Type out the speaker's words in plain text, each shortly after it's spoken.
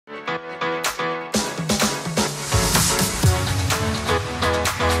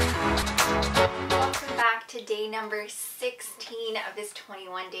number 16 of this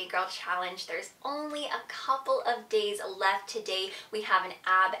 21-day girl challenge. There's only a couple of days left today. We have an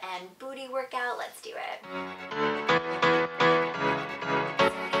ab and booty workout. Let's do it.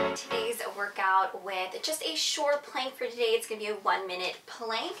 Today's workout with just a short plank for today. It's going to be a 1-minute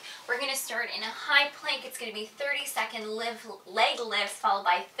plank. We're going to start in a high plank. It's going to be 30-second leg lifts followed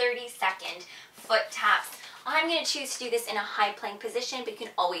by 30-second foot taps. I'm going to choose to do this in a high plank position, but you can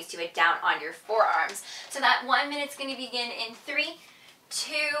always do it down on your forearms. So that 1 minute's going to begin in 3,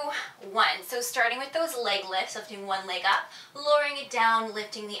 2, 1. So starting with those leg lifts, lifting one leg up, lowering it down,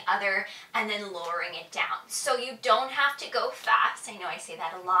 lifting the other, and then lowering it down. So you don't have to go fast. I know I say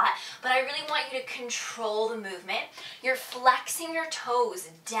that a lot, but I really want you to control the movement. You're flexing your toes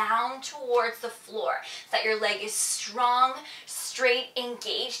down towards the floor so that your leg is strong, straight,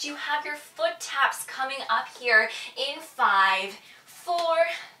 engaged. You have your foot taps coming up here in 5, 4,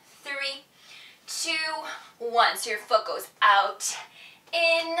 3, 2, 1. So your foot goes out,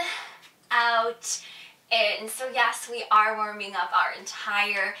 in, out, in. So yes, we are warming up our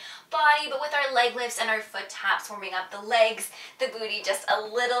entire body, but with our leg lifts and our foot taps, warming up the legs, the booty just a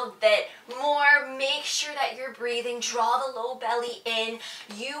little bit more. Make sure that you're breathing. Draw the low belly in.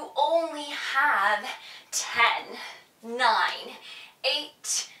 You only have 10, 9,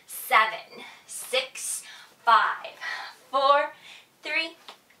 8, 7, 6, 5, 4, 3,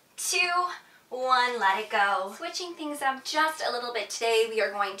 2, 1, let it go. Switching things up just a little bit today, we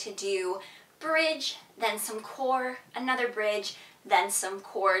are going to do bridge, then some core, another bridge, then some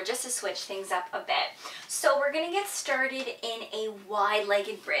core, just to switch things up a bit. So we're gonna get started in a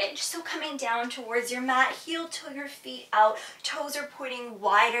wide-legged bridge. So coming down towards your mat, heel to your feet out, toes are pointing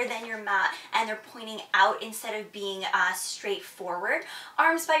wider than your mat and they're pointing out instead of being straight forward.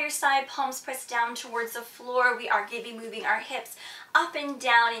 Arms by your side, palms pressed down towards the floor. We are gonna be moving our hips up and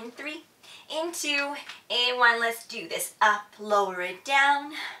down in 3, in 2, in 1. Let's do this. Up, lower it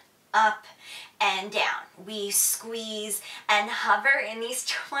down, up and down. We squeeze and hover in these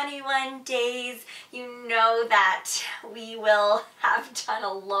 21 days. You know that we will have done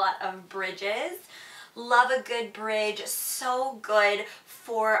a lot of bridges. Love a good bridge, so good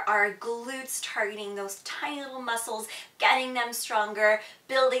for our glutes, targeting those tiny little muscles, getting them stronger,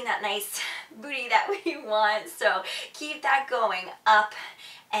 building that nice booty that we want. So keep that going. Up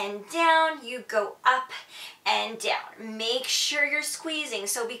and down, you go up and down. Make sure you're squeezing.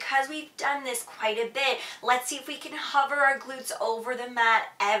 So because we've done this quite a bit, let's see if we can hover our glutes over the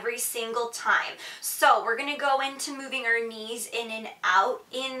mat every single time. So we're gonna go into moving our knees in and out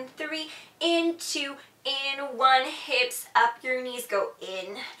in 3, in 2, in 1, hips up, your knees go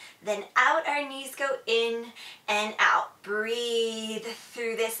in, then out, our knees go in and out. Breathe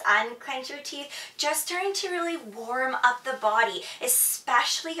through this, unclench your teeth, just starting to really warm up the body,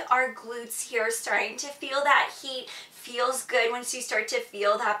 especially our glutes here, starting to feel that heat. Feels good once you start to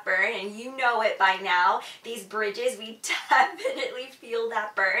feel that burn, and you know it by now. These bridges, we definitely feel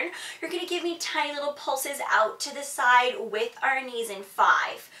that burn. You're gonna give me tiny little pulses out to the side with our knees in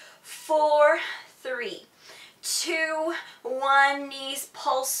 5, 4, 3, 2, 1, knees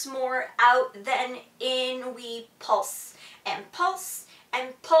pulse more out, then in, we pulse and pulse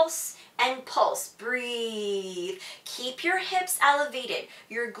and pulse and pulse. Breathe. Keep your hips elevated.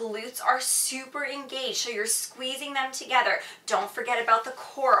 Your glutes are super engaged, so you're squeezing them together. Don't forget about the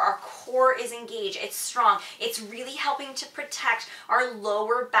core. Our core is engaged. It's strong. It's really helping to protect our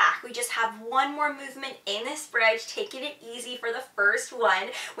lower back. We just have one more movement in this bridge, taking it easy for the first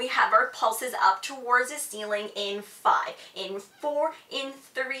one. We have our pulses up towards the ceiling in 5, in 4, in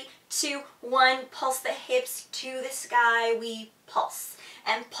 3, 2, 1. Pulse the hips to the sky. We pulse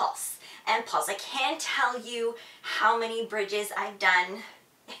and pulse and pulse. I can't tell you how many bridges I've done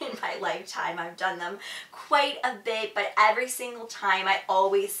in my lifetime. I've done them quite a bit, but every single time I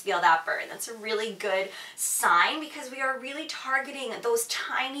always feel that burn. That's a really good sign because we are really targeting those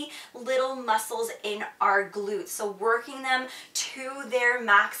tiny little muscles in our glutes. So working them to their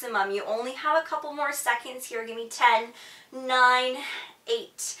maximum. You only have a couple more seconds here. Give me 10, 9,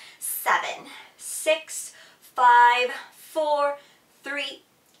 8, 7, 6, 5, 4, 3,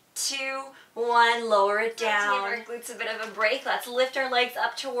 2, 1, lower it down. Let's give our glutes a bit of a break. Let's lift our legs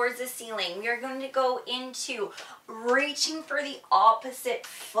up towards the ceiling. We are going to go into reaching for the opposite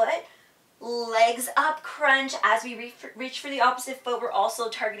foot. Legs up, crunch. As we reach for the opposite foot, we're also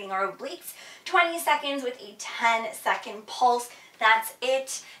targeting our obliques. 20 seconds with a 10-second pulse. That's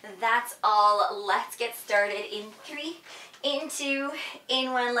it. That's all. Let's get started in 3, in 2,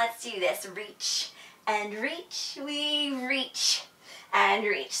 in 1. Let's do this. Reach and reach. We reach and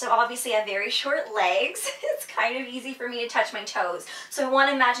reach. So obviously I have very short legs. It's kind of easy for me to touch my toes. So I want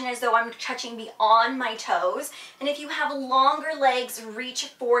to imagine as though I'm touching beyond my toes. And if you have longer legs, reach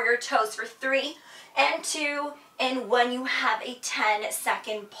for your toes for 3 and 2 and 1. You have a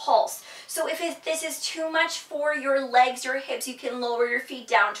 10-second pulse. So if this is too much for your legs, your hips, you can lower your feet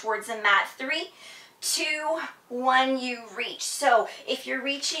down towards the mat. 3, 2, 1, you reach. So if you're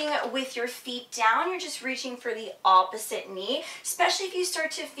reaching with your feet down, you're just reaching for the opposite knee, especially if you start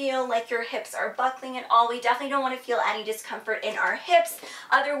to feel like your hips are buckling at all. We definitely don't want to feel any discomfort in our hips.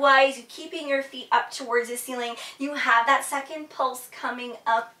 Otherwise, keeping your feet up towards the ceiling, you have that second pulse coming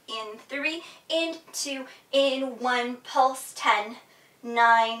up in 3, in 2, in 1, pulse. 10,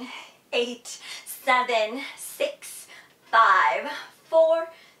 9, 8, 7, 6, 5, 4,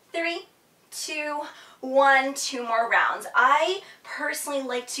 3, 2, 1, 2 more rounds. I personally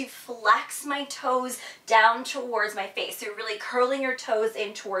like to flex my toes down towards my face. So really curling your toes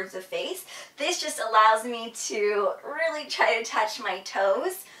in towards the face. This just allows me to really try to touch my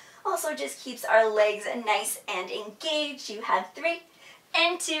toes. Also just keeps our legs nice and engaged. You have 3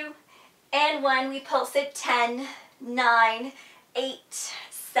 and 2 and 1. We pulse it. 10, 9, 8,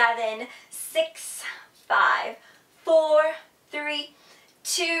 7, 6, 5, 4, 3,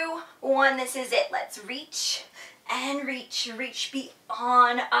 2, 1. This is it. Let's reach and reach. Reach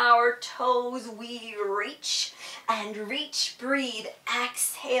beyond our toes. We reach and reach. Breathe.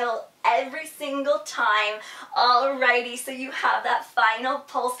 Exhale every single time. Alrighty, so you have that final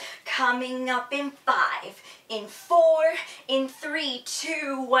pulse coming up in 5, in 4, in 3,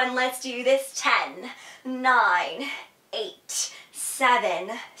 2, 1. Let's do this. 10, 9, 8, 7,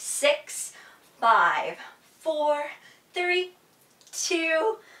 6, 5, 4, 3,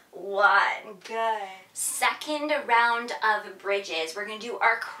 2, 1. Good. Second round of bridges. We're going to do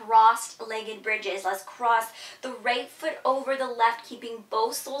our crossed-legged bridges. Let's cross the right foot over the left, keeping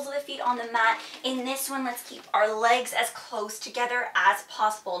both soles of the feet on the mat. In this one, let's keep our legs as close together as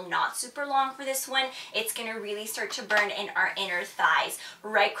possible. Not super long for this one. It's going to really start to burn in our inner thighs.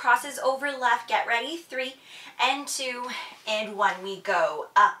 Right crosses over left. Get ready. 3 and 2 and 1. We go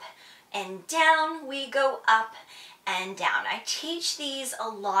up and down. We go up and down. I teach these a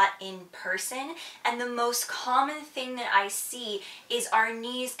lot in person, and the most common thing that I see is our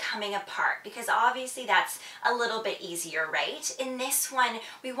knees coming apart, because obviously that's a little bit easier, right? In this one,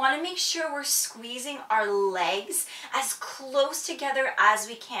 we want to make sure we're squeezing our legs as close together as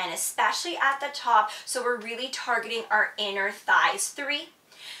we can, especially at the top, so we're really targeting our inner thighs. 3,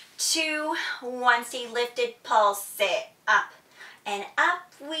 2, 1, stay lifted, pulse it up. And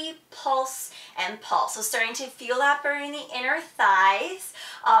up we pulse and pulse. So starting to feel that burn in the inner thighs.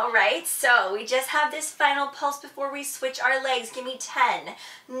 All right, so we just have this final pulse before we switch our legs. Give me 10,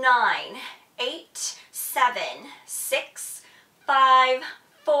 9, 8, 7, 6, 5,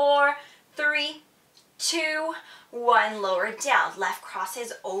 4, 3, 2, 1. Lower down. Left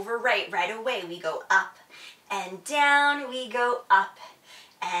crosses over right. Right away we go up and down. We go up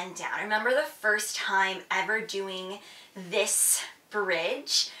and down. Remember the first time ever doing this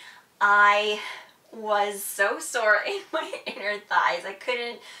bridge, I was so sore in my inner thighs. I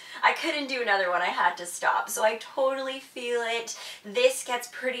couldn't do another one. I had to stop. So I totally feel it. This gets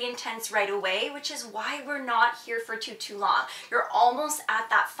pretty intense right away, which is why we're not here for too long. You're almost at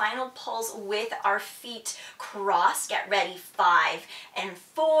that final pulse with our feet crossed. Get ready. 5 and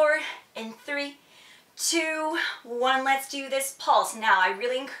 4 and 3, 2, 1. Let's do this pulse. Now, I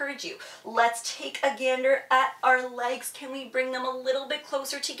really encourage you, let's take a gander at our legs. Can we bring them a little bit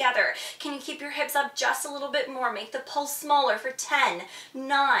closer together? Can you keep your hips up just a little bit more? Make the pulse smaller for 10,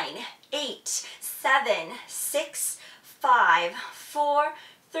 9, 8, 7, 6, 5, 4,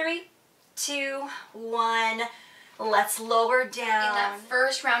 3, 2, 1. Let's lower down. In that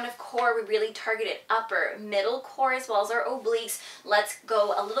first round of core, we really targeted upper, middle core as well as our obliques. Let's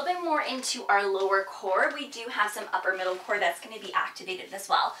go a little bit more into our lower core. We do have some upper middle core that's going to be activated as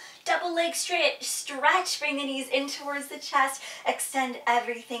well. Double leg stretch, bring the knees in towards the chest, extend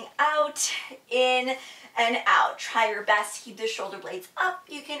everything out, in and out. Try your best to keep the shoulder blades up.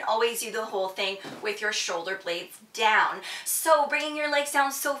 You can always do the whole thing with your shoulder blades down. So bringing your legs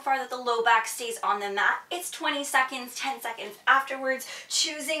down so far that the low back stays on the mat. It's 20 seconds, 10 seconds afterwards,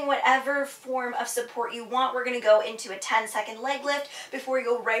 choosing whatever form of support you want. We're gonna go into a 10-second leg lift before you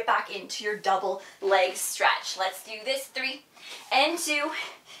go right back into your double leg stretch. Let's do this. 3 and 2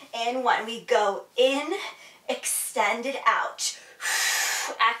 and 1. We go in, extend it out.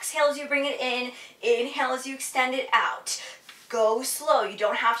 Exhale as you bring it in, inhale as you extend it out. Go slow. You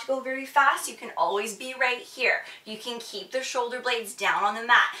don't have to go very fast. You can always be right here. You can keep the shoulder blades down on the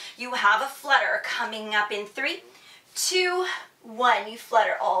mat. You have a flutter coming up in 3, 2, 1. You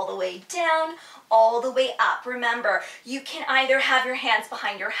flutter all the way down, all the way up. Remember, you can either have your hands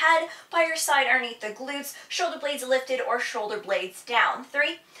behind your head, by your side underneath the glutes, shoulder blades lifted or shoulder blades down.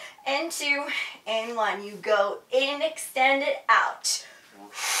 3 and 2 and 1. You go in, extend it out.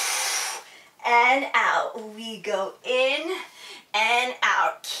 And out. We go in and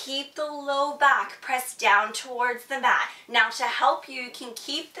out. Keep the low back pressed down towards the mat. Now to help you, you can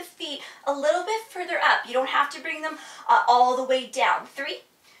keep the feet a little bit further up. You don't have to bring them all the way down. 3,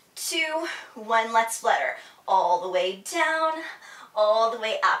 2, 1, let's flutter. All the way down, all the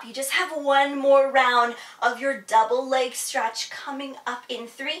way up. You just have one more round of your double leg stretch coming up in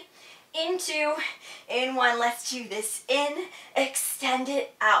 3, in 2, in 1. Let's do this. In, extend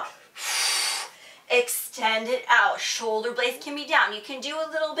it out. Extend it out. Shoulder blades can be down. You can do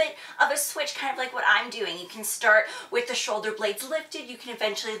a little bit of a switch, kind of like what I'm doing. You can start with the shoulder blades lifted. You can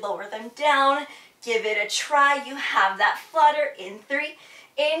eventually lower them down. Give it a try. You have that flutter in 3,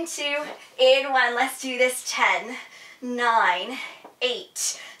 in 2, in 1. Let's do this. 10, 9,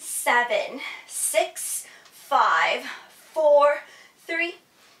 8, 7, 6, 5, 4, 3,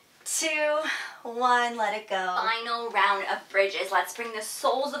 2, 1, let it go. Final round of bridges. Let's bring the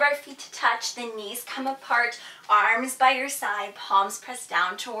soles of our feet to touch, the knees come apart, arms by your side, palms pressed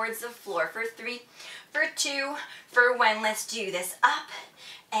down towards the floor. For 3, for 2, for 1, let's do this. Up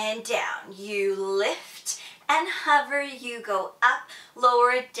and down. You lift and hover, you go up,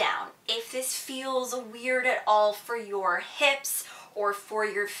 lower it down. If this feels weird at all for your hips or for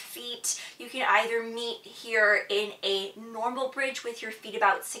your feet, you can either meet here in a normal bridge with your feet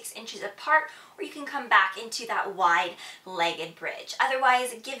about 6 inches apart, or you can come back into that wide-legged bridge.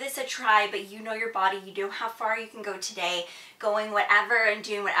 Otherwise, give this a try, but you know your body, you know how far you can go today, going whatever and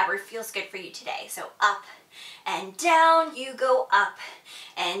doing whatever feels good for you today. So up and down, you go up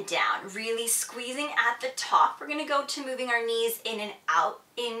and down, really squeezing at the top. We're gonna go to moving our knees in and out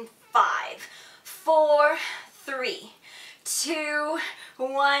in 5, 4, 3, 2,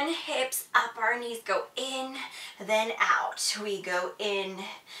 1, hips up, our knees go in, then out. We go in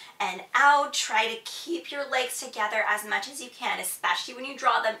and out. Try to keep your legs together as much as you can, especially when you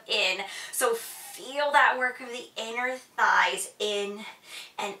draw them in. So feel that work of the inner thighs, in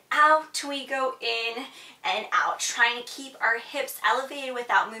and out. We go in and out, trying to keep our hips elevated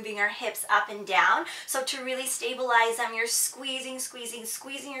without moving our hips up and down. So to really stabilize them, you're squeezing, squeezing,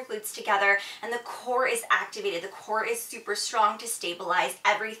 squeezing your glutes together, and the core is activated. The core is super strong to stabilize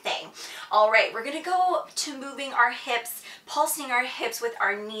everything. All right, we're gonna go to moving our hips, pulsing our hips with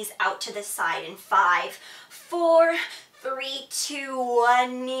our knees out to the side in 5, 4, 3, 2,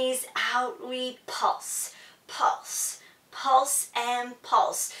 1, knees out, we pulse, pulse, pulse, and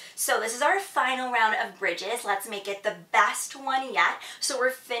pulse. So this is our final round of bridges. Let's make it the best one yet. So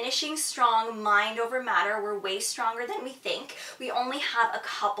we're finishing strong, mind over matter. We're way stronger than we think. We only have a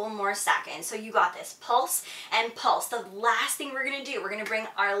couple more seconds. So you got this. Pulse and pulse. The last thing we're gonna do, we're gonna bring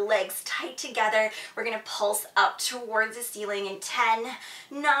our legs tight together. We're gonna pulse up towards the ceiling in 10,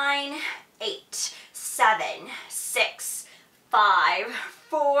 9, 8, 7, 6, 5,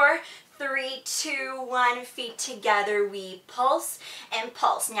 4, 3, 2, 1, feet together, we pulse and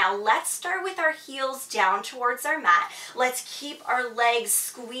pulse. Now let's start with our heels down towards our mat. Let's keep our legs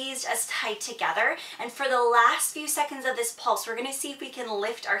squeezed as tight together. And for the last few seconds of this pulse, we're gonna see if we can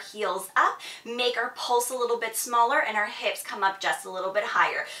lift our heels up, make our pulse a little bit smaller, and our hips come up just a little bit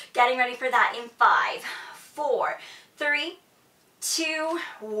higher. Getting ready for that in 5, 4, 3, 2,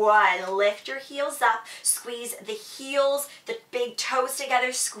 1. Lift your heels up, squeeze the heels, the big toes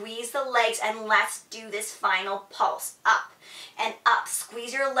together, squeeze the legs, and let's do this final pulse. Up and up.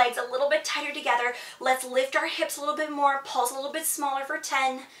 Squeeze your legs a little bit tighter together. Let's lift our hips a little bit more, pulse a little bit smaller for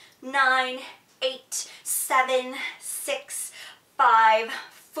 10, 9, 8, 7, 6, 5,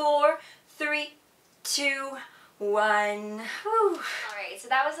 4, 3, 2, 1. Whew. All right, so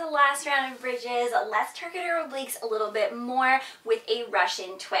that was the last round of bridges. Let's target our obliques a little bit more with a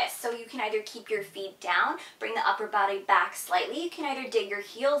Russian twist. So you can either keep your feet down, bring the upper body back slightly. You can either dig your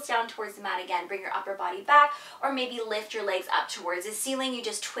heels down towards the mat again, bring your upper body back, or maybe lift your legs up towards the ceiling. You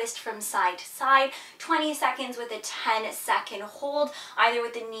just twist from side to side, 20 seconds with a 10-second hold, either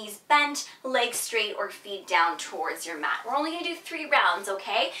with the knees bent, legs straight, or feet down towards your mat. We're only gonna do 3 rounds,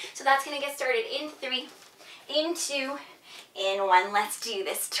 okay? So that's gonna get started in 3, in 2, in 1. Let's do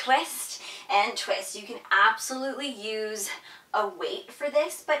this. Twist and twist. You can absolutely use a weight for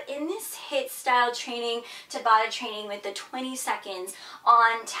this, but in this HIIT style training, Tabata training with the 20 seconds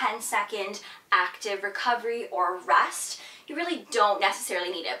on 10-second active recovery or rest, You really don't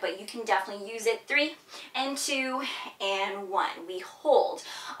necessarily need it, but you can definitely use it. 3 and 2 and 1. We hold,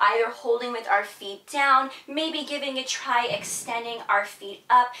 either holding with our feet down, maybe giving a try extending our feet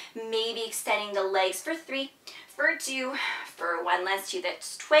up, maybe extending the legs for 3, for 2, for 1. Let's do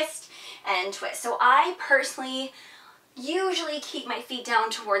this twist and twist. So I personally usually keep my feet down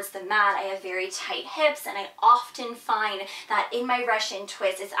towards the mat. I have very tight hips, and I often find that in my Russian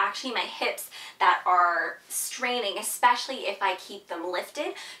twist, it's actually my hips that are straining, especially if I keep them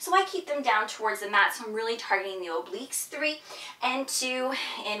lifted. So I keep them down towards the mat, so I'm really targeting the obliques. 3 and 2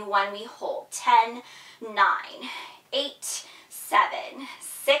 and 1. We hold. 10, 9, 8, 7,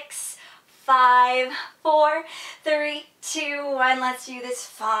 6, 5, 4, 3, 2, 1. Let's do this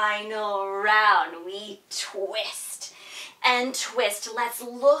final round. We twist and twist. Let's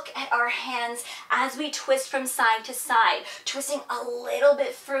look at our hands as we twist from side to side, twisting a little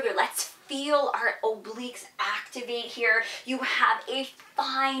bit further. Let's feel our obliques activate here. You have a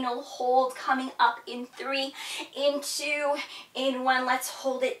final hold coming up in 3, in 2, in 1. Let's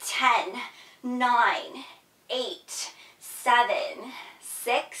hold it. 10, 9, 8, 7,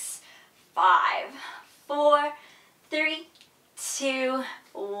 6, 5, 4, 3, 2,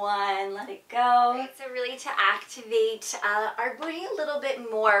 1. Let it go. Right, so really to activate our booty a little bit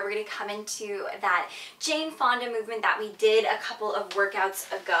more, we're going to come into that Jane Fonda movement that we did a couple of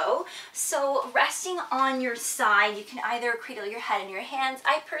workouts ago. So resting on your side, you can either cradle your head in your hands.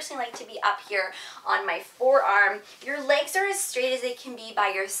 I personally like to be up here on my forearm. Your legs are as straight as they can be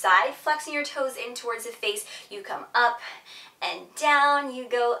by your side, flexing your toes in towards the face. You come up and down, you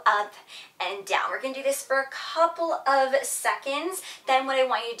go up and down. We're gonna do this for a couple of seconds. Then what I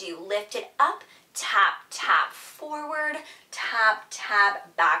want you to do, lift it up, tap, tap forward, tap,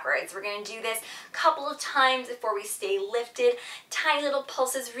 tap backwards. We're gonna do this a couple of times before we stay lifted. Tiny little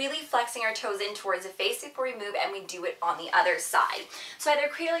pulses, really flexing our toes in towards the face before we move, and we do it on the other side. So either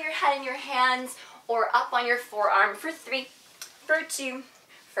cradle your head in your hands or up on your forearm for 3, for 2,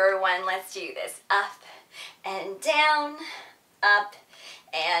 for 1. Let's do this. Up and down, up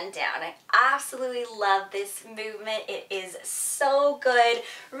and down. I absolutely love this movement. It is so good.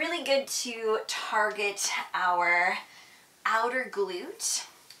 Really good to target our outer glute.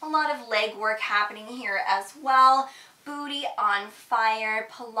 A lot of leg work happening here as well. Booty on fire,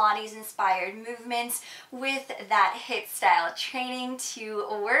 Pilates inspired movements with that HIIT style training to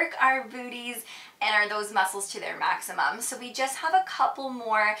work our booties and those muscles to their maximum. So we just have a couple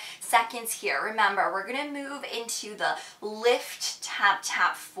more seconds here. Remember, we're gonna move into the lift, tap,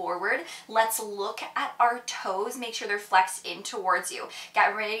 tap forward. Let's look at our toes, make sure they're flexed in towards you.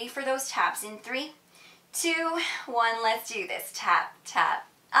 Get ready for those taps in 3, 2, 1. Let's do this. Tap, tap,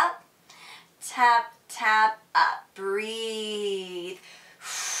 up, tap, tap, up. Breathe.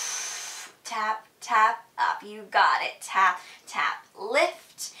 Tap, tap, up. You got it. Tap, tap,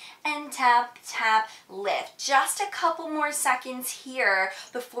 lift, and tap, tap, lift. Just a couple more seconds here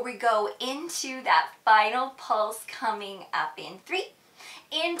before we go into that final pulse coming up in 3,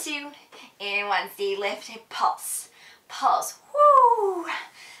 in 2, in 1. Stay lifted. Pulse, pulse. Woo!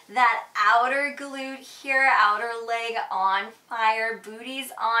 That outer glute here, outer leg on fire, booty's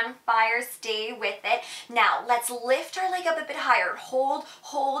on fire. Stay with it. Now let's lift our leg up a bit higher. Hold,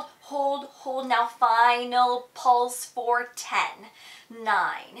 hold, hold, hold. Now final pulse for 10,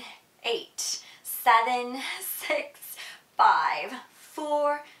 9, 8, 7, 6, 5,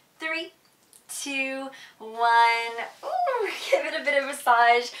 4, 3, 2, 1. Ooh, give it a bit of a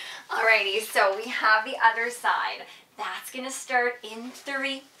massage. Alrighty, so we have the other side. That's gonna start in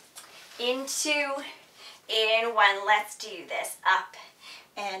 3, in 2, in 1. Let's do this. Up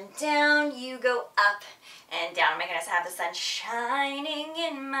and down. You go up and down. Oh my goodness, I have the sun shining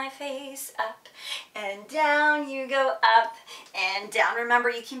in my face. Up and down. You go up and down. Remember,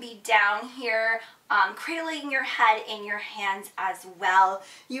 you can be down here, cradling your head in your hands as well.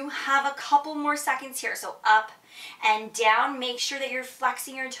 You have a couple more seconds here. So up and down. Make sure that you're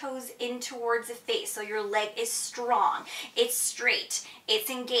flexing your toes in towards the face so your leg is strong, it's straight, it's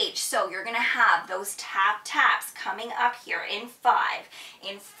engaged. So you're gonna have those tap taps coming up here in 5,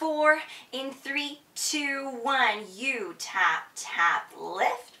 in 4, in 3, 2, 1. You tap, tap,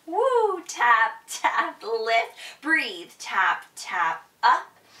 lift. Woo! Tap, tap, lift. Breathe. Tap, tap, up.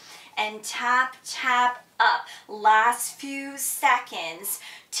 And tap, tap, up. Last few seconds.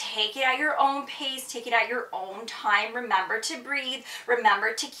 Take it at your own pace. Take it at your own time. Remember to breathe.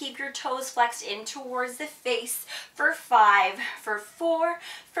 Remember to keep your toes flexed in towards the face for 5, for 4,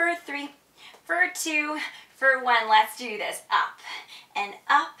 for 3, for 2, for 1. Let's do this. Up and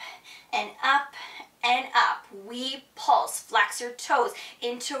up and up and up. We pulse, flex your toes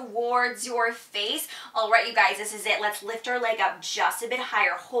in towards your face. All right, you guys, this is it. Let's lift our leg up just a bit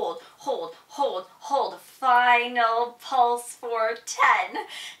higher. Hold, hold, hold, hold. Final pulse for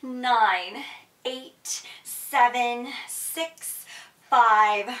 10, 9, 8, 7, 6,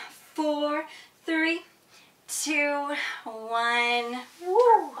 5, 4, 3, 2, 1.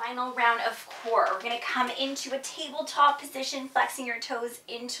 Woo. Final round of core. We're going to come into a tabletop position, flexing your toes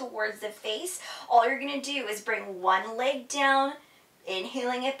in towards the face. All you're going to do is bring one leg down,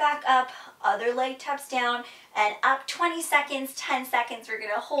 inhaling it back up, other leg taps down, and up. 20 seconds, 10 seconds. We're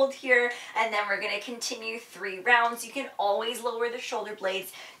going to hold here, and then we're going to continue 3 rounds. You can always lower the shoulder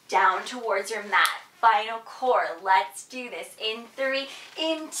blades down towards your mat. Final core. Let's do this. In 3,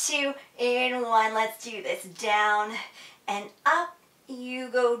 in 2, in 1. Let's do this. Down and up. You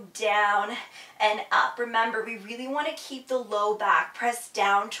go down and up. Remember, we really want to keep the low back pressed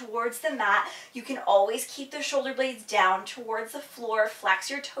down towards the mat. You can always keep the shoulder blades down towards the floor. Flex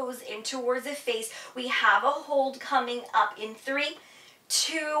your toes in towards the face. We have a hold coming up in 3,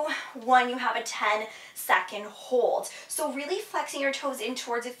 2, 1. You have a 10-second hold. So really flexing your toes in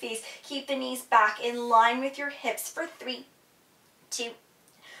towards the face. Keep the knees back in line with your hips for 3, 2,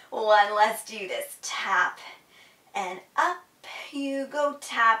 1. Let's do this. Tap and up. You go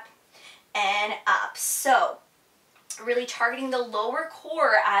tap and up. So really targeting the lower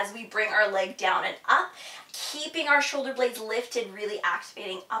core as we bring our leg down and up, keeping our shoulder blades lifted, really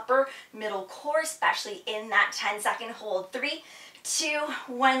activating upper middle core, especially in that 10-second hold. 3, 2,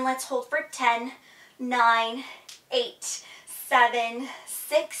 1. Let's hold for 10, 9, 8, 7,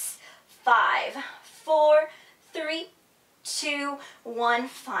 6, 5, 4, 3, 2, 1.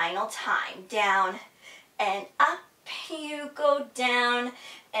 Final time. Down and up. You go down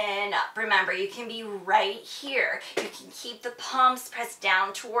and up. Remember, you can be right here. You can keep the palms pressed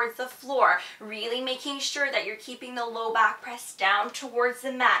down towards the floor, really making sure that you're keeping the low back pressed down towards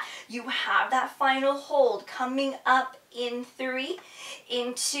the mat. You have that final hold coming up in 3,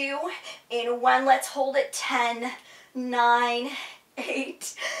 in 2, in 1. Let's hold it. 10, 9,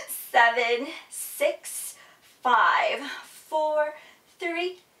 8, 7, 6, 5, 4,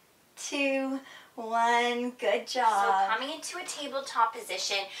 3, 2, 1. Good job. So coming into a tabletop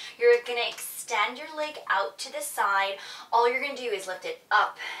position, you're going to extend your leg out to the side. All you're going to do is lift it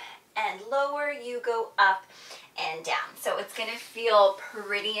up and lower. You go up and down. So it's going to feel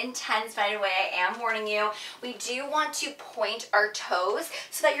pretty intense. By the way, I am warning you. We do want to point our toes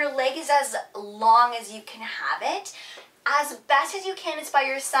so that your leg is as long as you can have it. As best as you can, it's by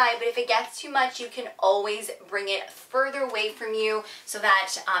your side, but if it gets too much, you can always bring it further away from you so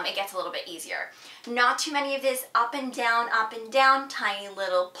that it gets a little bit easier. Not too many of this up and down, tiny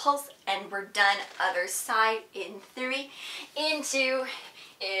little pulse, and we're done. Other side in 3, in 2,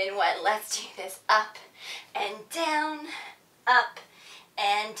 in 1. Let's do this. Up and down, up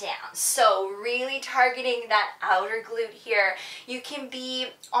and down. So really targeting that outer glute here. You can be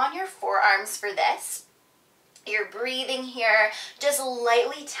on your forearms for this. You're breathing here, just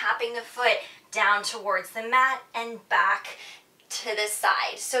lightly tapping the foot down towards the mat and back to the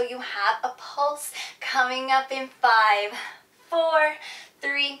side. So you have a pulse coming up in 5, 4,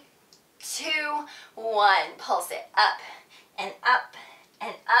 3, 2, 1. Pulse it up and up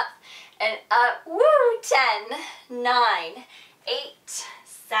and up and up. Woo! 10, 9, 8,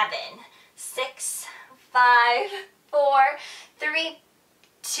 7, 6, 5, 4, 3,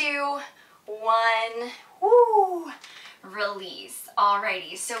 2, 1. Woo! Release.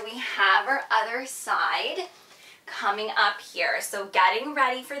 Alrighty, so we have our other side coming up here. So getting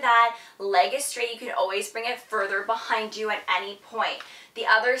ready for that. Leg is straight. You can always bring it further behind you at any point. The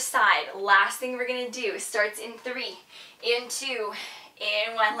other side, last thing we're going to do, starts in 3, in 2,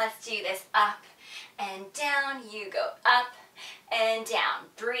 in 1. Let's do this. Up and down. You go up and down.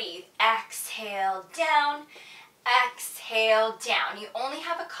 Breathe. Exhale down. Exhale down. You only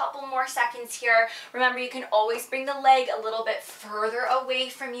have a couple more seconds here. Remember, you can always bring the leg a little bit further away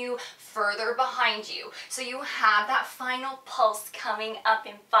from you, further behind you. So you have that final pulse coming up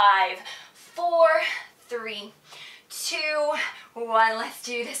in 5, 4, 3, 2, 1. Let's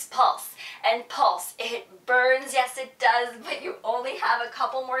do this. Pulse and pulse. It burns. Yes, it does, but you only have a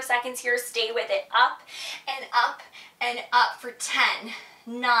couple more seconds here. Stay with it. Up and up and up for 10,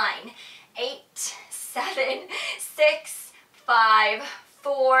 9, 8, 7, 6, 5,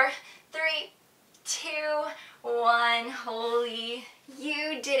 4, 3, 2, 1. Holy,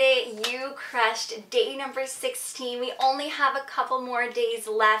 you did it. You crushed day number 16. We only have a couple more days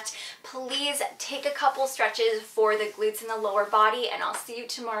left. Please take a couple stretches for the glutes and the lower body, and I'll see you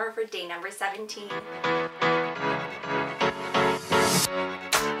tomorrow for day number 17.